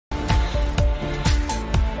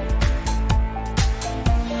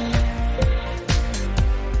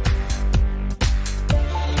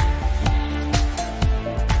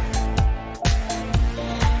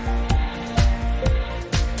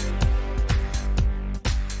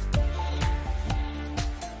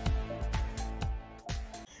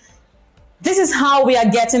is how we are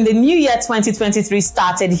getting the new year 2023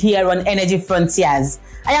 started here on Energy Frontiers.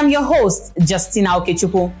 I am your host, Justina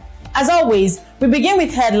Okechukwu. As always, we begin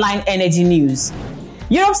with headline energy news.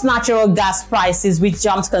 Europe's natural gas prices, which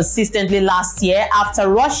jumped consistently last year after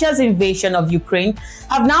Russia's invasion of Ukraine,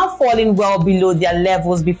 have now fallen well below their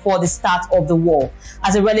levels before the start of the war,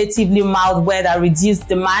 as a relatively mild weather reduced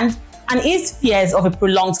demand and eased fears of a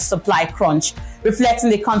prolonged supply crunch, reflecting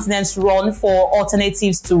the continent's run for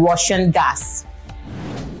alternatives to Russian gas.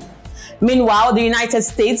 Meanwhile, the United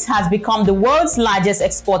States has become the world's largest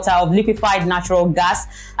exporter of liquefied natural gas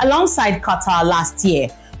alongside Qatar last year,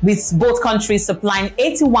 with both countries supplying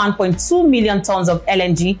 81.2 million tons of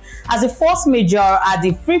LNG as the force majeure at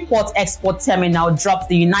the Freeport Export Terminal dropped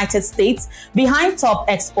the United States behind top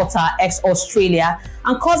exporter ex-Australia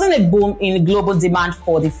and causing a boom in global demand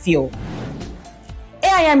for the fuel.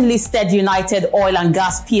 AIM-listed United Oil and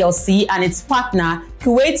Gas PLC and its partner,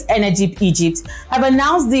 Kuwait Energy Egypt, have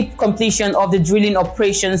announced the completion of the drilling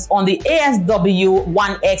operations on the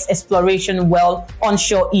ASW-1X exploration well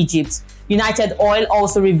onshore Egypt. United Oil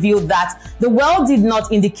also revealed that the well did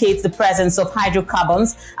not indicate the presence of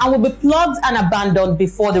hydrocarbons and will be plugged and abandoned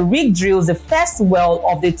before the rig drills the first well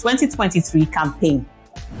of the 2023 campaign.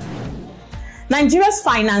 Nigeria's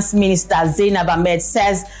Finance Minister Zainab Ahmed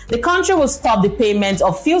says the country will stop the payment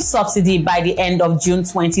of fuel subsidy by the end of June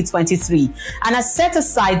 2023 and has set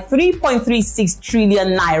aside 3.36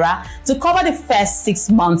 trillion naira to cover the first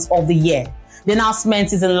 6 months of the year. The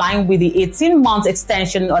announcement is in line with the 18-month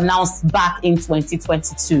extension announced back in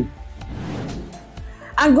 2022.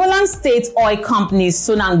 Angolan state oil company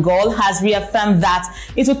Sonangol has reaffirmed that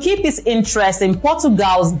it will keep its interest in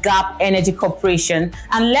Portugal's Gap Energy Corporation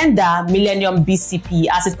and lender Millennium BCP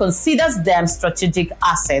as it considers them strategic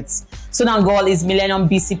assets. Sonangol is Millennium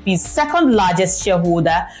BCP's second largest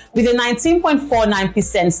shareholder with a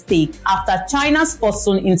 19.49% stake after China's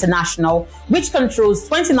Fosun International, which controls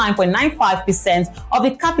 29.95% of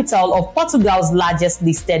the capital of Portugal's largest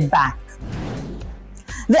listed bank.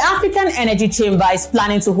 The African Energy Chamber is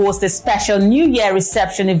planning to host a special New Year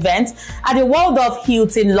reception event at the Waldorf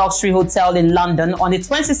Hilton Luxury Hotel in London on the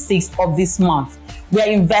 26th of this month, where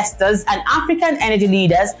investors and African energy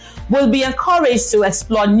leaders will be encouraged to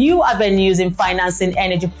explore new avenues in financing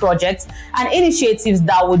energy projects and initiatives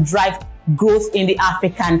that will drive growth in the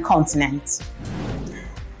African continent.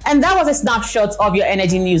 And that was a snapshot of your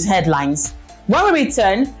energy news headlines. When we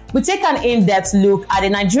return, we take an in-depth look at the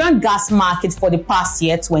Nigerian gas market for the past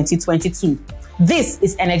year, 2022. This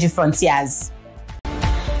is Energy Frontiers.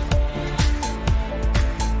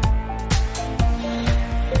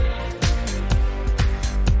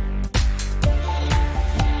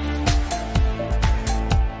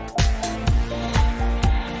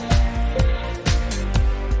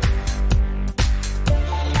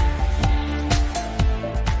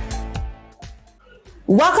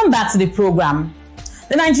 Welcome back to the program.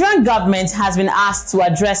 The Nigerian government has been asked to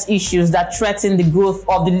address issues that threaten the growth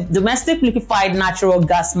of the domestic liquefied natural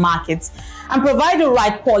gas market and provide the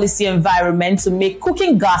right policy environment to make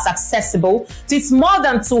cooking gas accessible to its more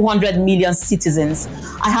than 200 million citizens.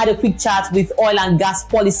 I had a quick chat with oil and gas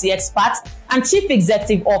policy expert and Chief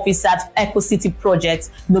Executive Officer at EcoCity Project,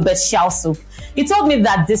 Nobet Shalsuk. He told me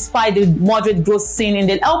that despite the moderate growth seen in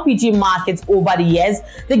the LPG market over the years,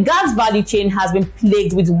 the gas value chain has been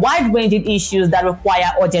plagued with wide-ranging issues that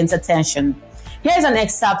require urgent attention. Here's an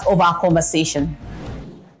excerpt of our conversation.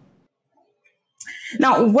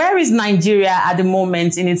 Now, where is Nigeria at the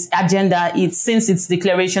moment in its agenda since its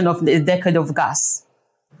declaration of the decade of gas?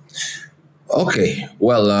 Okay,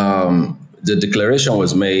 well, the declaration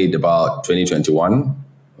was made about 2021,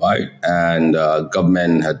 right? And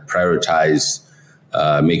government had prioritized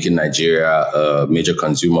making Nigeria a major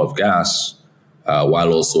consumer of gas,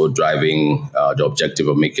 while also driving the objective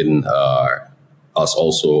of making us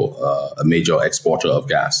also a major exporter of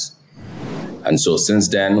gas. And so since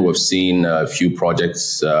then, we've seen a few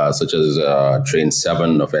projects such as Train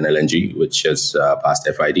 7 of NLNG, which has passed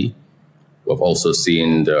FID. We've also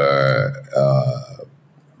seen the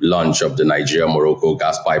launch of the Nigeria-Morocco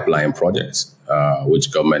gas pipeline project,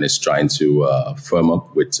 which government is trying to firm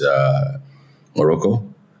up with Morocco.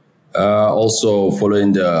 Also,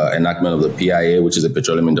 following the enactment of the PIA, which is the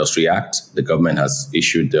Petroleum Industry Act, the government has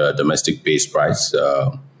issued the domestic base price,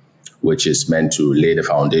 which is meant to lay the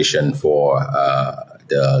foundation for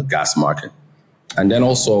the gas market. And then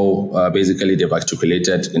also, basically, they've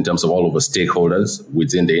articulated in terms of all of the stakeholders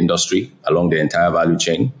within the industry along the entire value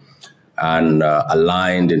chain, and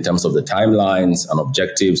aligned in terms of the timelines and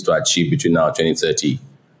objectives to achieve between now and 2030.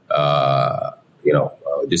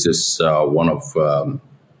 This is one of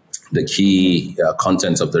the key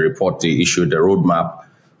contents of the report, they issued the roadmap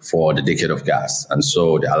for the decade of gas. And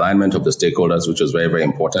so the alignment of the stakeholders, which was very, very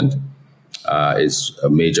important, is a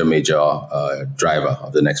major driver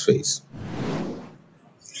of the next phase.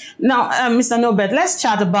 Now, Mr. Nobet, let's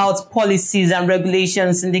chat about policies and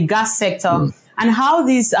regulations in the gas sector and how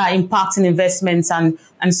these are impacting investments and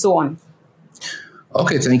so on.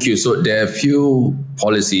 Okay, thank you. So there are a few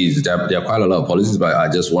policies, there are quite a lot of policies, but I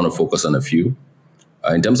just want to focus on a few.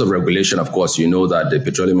 In terms of regulation, of course, you know that the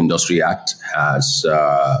Petroleum Industry Act has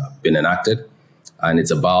been enacted, and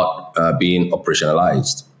it's about being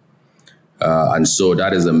operationalized. And so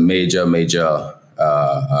that is a major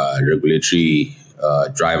regulatory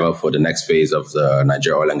driver for the next phase of the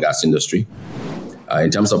Nigerian oil and gas industry. In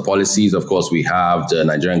terms of policies, of course, we have the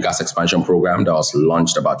Nigerian Gas Expansion Program that was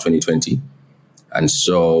launched about 2020. And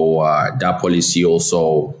so that policy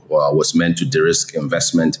also was meant to de-risk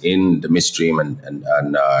investment in the midstream and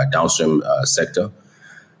downstream sector.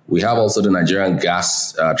 We have also the Nigerian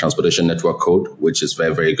Gas Transportation Network Code, which is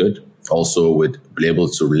very, very good. Also would be able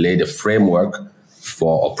to lay the framework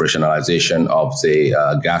for operationalization of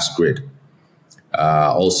the gas grid.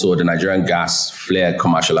 Also the Nigerian Gas Flare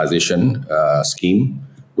Commercialization Scheme,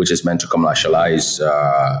 which is meant to commercialize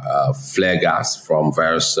flare gas from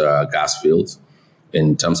various gas fields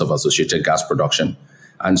in terms of associated gas production.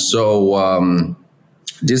 And so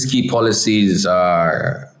these key policies,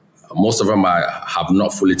 most of them have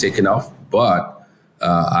not fully taken off, but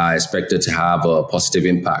are expected to have a positive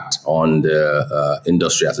impact on the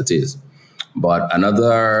industry as it is. But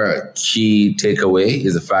another key takeaway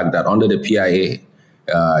is the fact that under the PIA,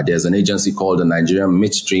 there's an agency called the Nigerian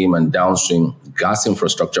Midstream and Downstream Gas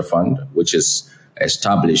Infrastructure Fund, which is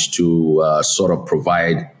established to sort of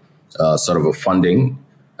provide sort of a funding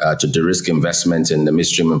to de-risk investment in the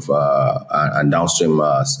midstream and downstream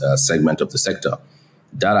segment of the sector.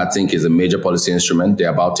 That, I think, is a major policy instrument. They're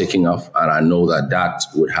about taking off, and I know that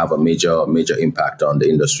would have a major impact on the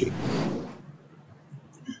industry.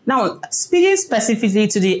 Now, speaking specifically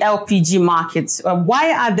to the LPG market,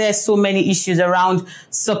 why are there so many issues around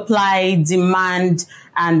supply, demand,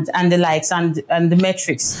 and the likes, and the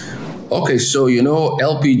metrics? Okay, so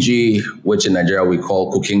LPG, which in Nigeria we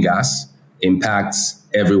call cooking gas, impacts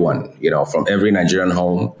everyone, from every Nigerian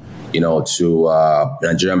home, to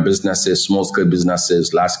Nigerian businesses, small-scale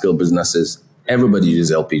businesses, large-scale businesses. Everybody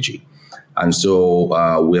uses LPG. And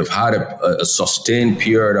so we have had a sustained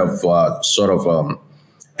period of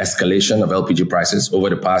escalation of LPG prices over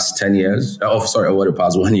the past 10 years. Over the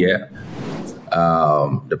past 1 year.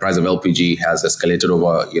 The price of LPG has escalated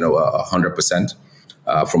over, 100%.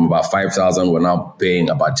 From about 5,000, we're now paying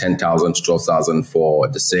about 10,000 to 12,000 for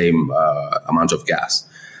the same amount of gas.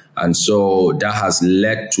 And so that has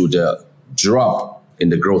led to the drop in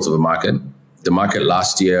the growth of the market. The market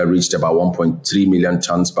last year reached about 1.3 million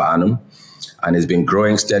tons per annum, and it's been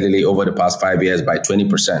growing steadily over the past 5 years by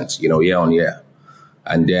 20%, year on year.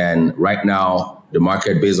 And then right now, the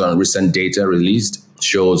market, based on recent data released,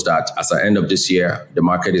 shows that as the end of this year, the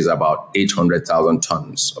market is about 800,000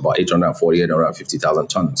 tons, about 840, 850,000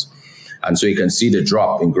 tons. And so you can see the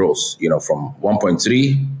drop in growth, from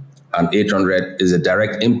 1.3 and 800 is a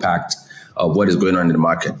direct impact of what is going on in the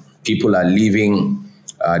market. People are leaving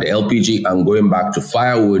the LPG and going back to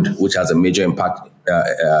firewood, which has a major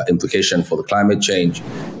implication for the climate change,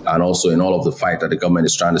 and also in all of the fight that the government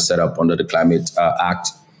is trying to set up under the Climate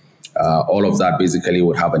Act. All of that basically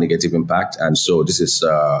would have a negative impact. And so this is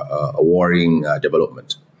a worrying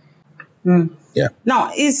development. Yeah. Now,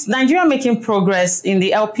 is Nigeria making progress in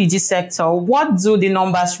the LPG sector? What do the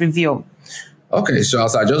numbers reveal? Okay, so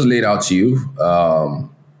as I just laid out to you,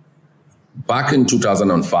 back in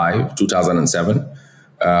 2005, 2007,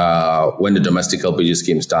 when the domestic LPG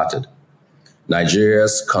scheme started,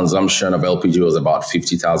 Nigeria's consumption of LPG was about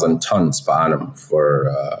 50,000 tons per annum for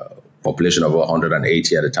population of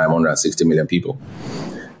 180 at the time, 160 million people.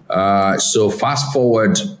 So fast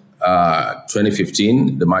forward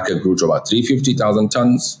 2015, the market grew to about 350,000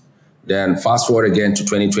 tons. Then fast forward again to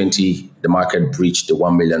 2020, the market breached the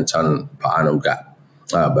 1 million ton per annum gap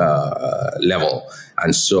level.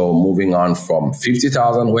 And so moving on from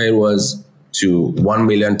 50,000 where it was to 1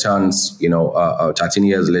 million tons, 13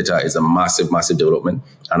 years later is a massive development.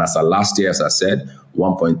 And as of last year, as I said,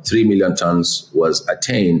 1.3 million tons was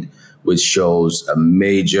attained, which shows a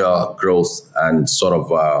major growth and sort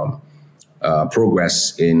of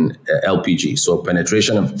progress in LPG. So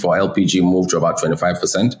penetration for LPG moved to about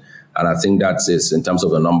 25%. And I think that is, in terms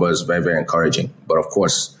of the numbers, very, very encouraging. But of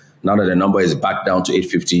course, now that the number is back down to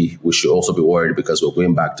 850, we should also be worried because we're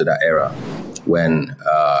going back to that era when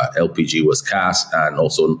LPG was scarce and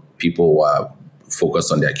also people were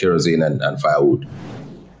focus on their kerosene and firewood.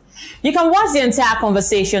 You can watch the entire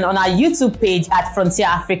conversation on our YouTube page at Frontier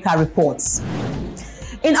Africa Reports.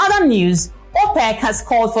 In other news, OPEC has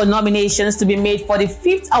called for nominations to be made for the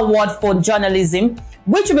 5th Award for Journalism,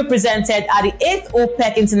 which will be presented at the 8th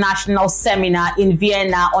OPEC International Seminar in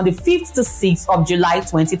Vienna on the 5th to 6th of July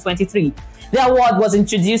 2023. The award was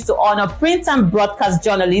introduced to honor print and broadcast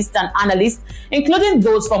journalists and analysts, including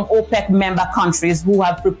those from OPEC member countries who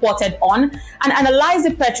have reported on and analyzed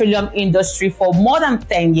the petroleum industry for more than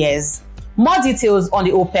 10 years. More details on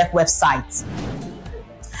the OPEC website.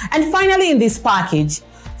 And finally, in this package,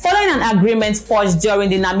 following an agreement forged during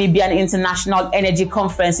the Namibian International Energy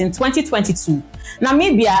Conference in 2022,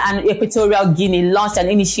 Namibia and Equatorial Guinea launched an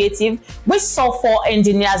initiative which saw 4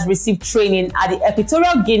 engineers receive training at the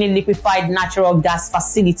Equatorial Guinea Liquefied Natural Gas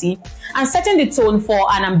Facility and setting the tone for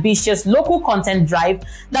an ambitious local content drive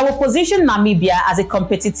that will position Namibia as a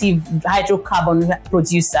competitive hydrocarbon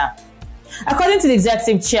producer. According to the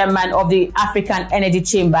executive chairman of the African Energy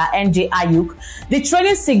Chamber, NJ Ayuk, the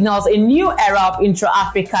training signals a new era of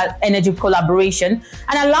intra-Africa energy collaboration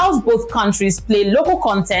and allows both countries to play local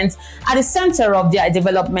content at the center of their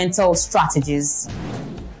developmental strategies.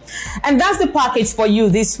 And that's the package for you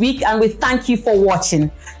this week, and we thank you for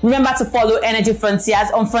watching. Remember to follow Energy Frontiers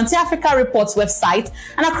on Frontier Africa Reports website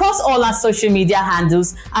and across all our social media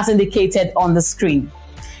handles as indicated on the screen.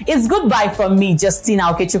 It's goodbye from me, Justina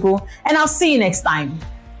Okechukwu, and I'll see you next time.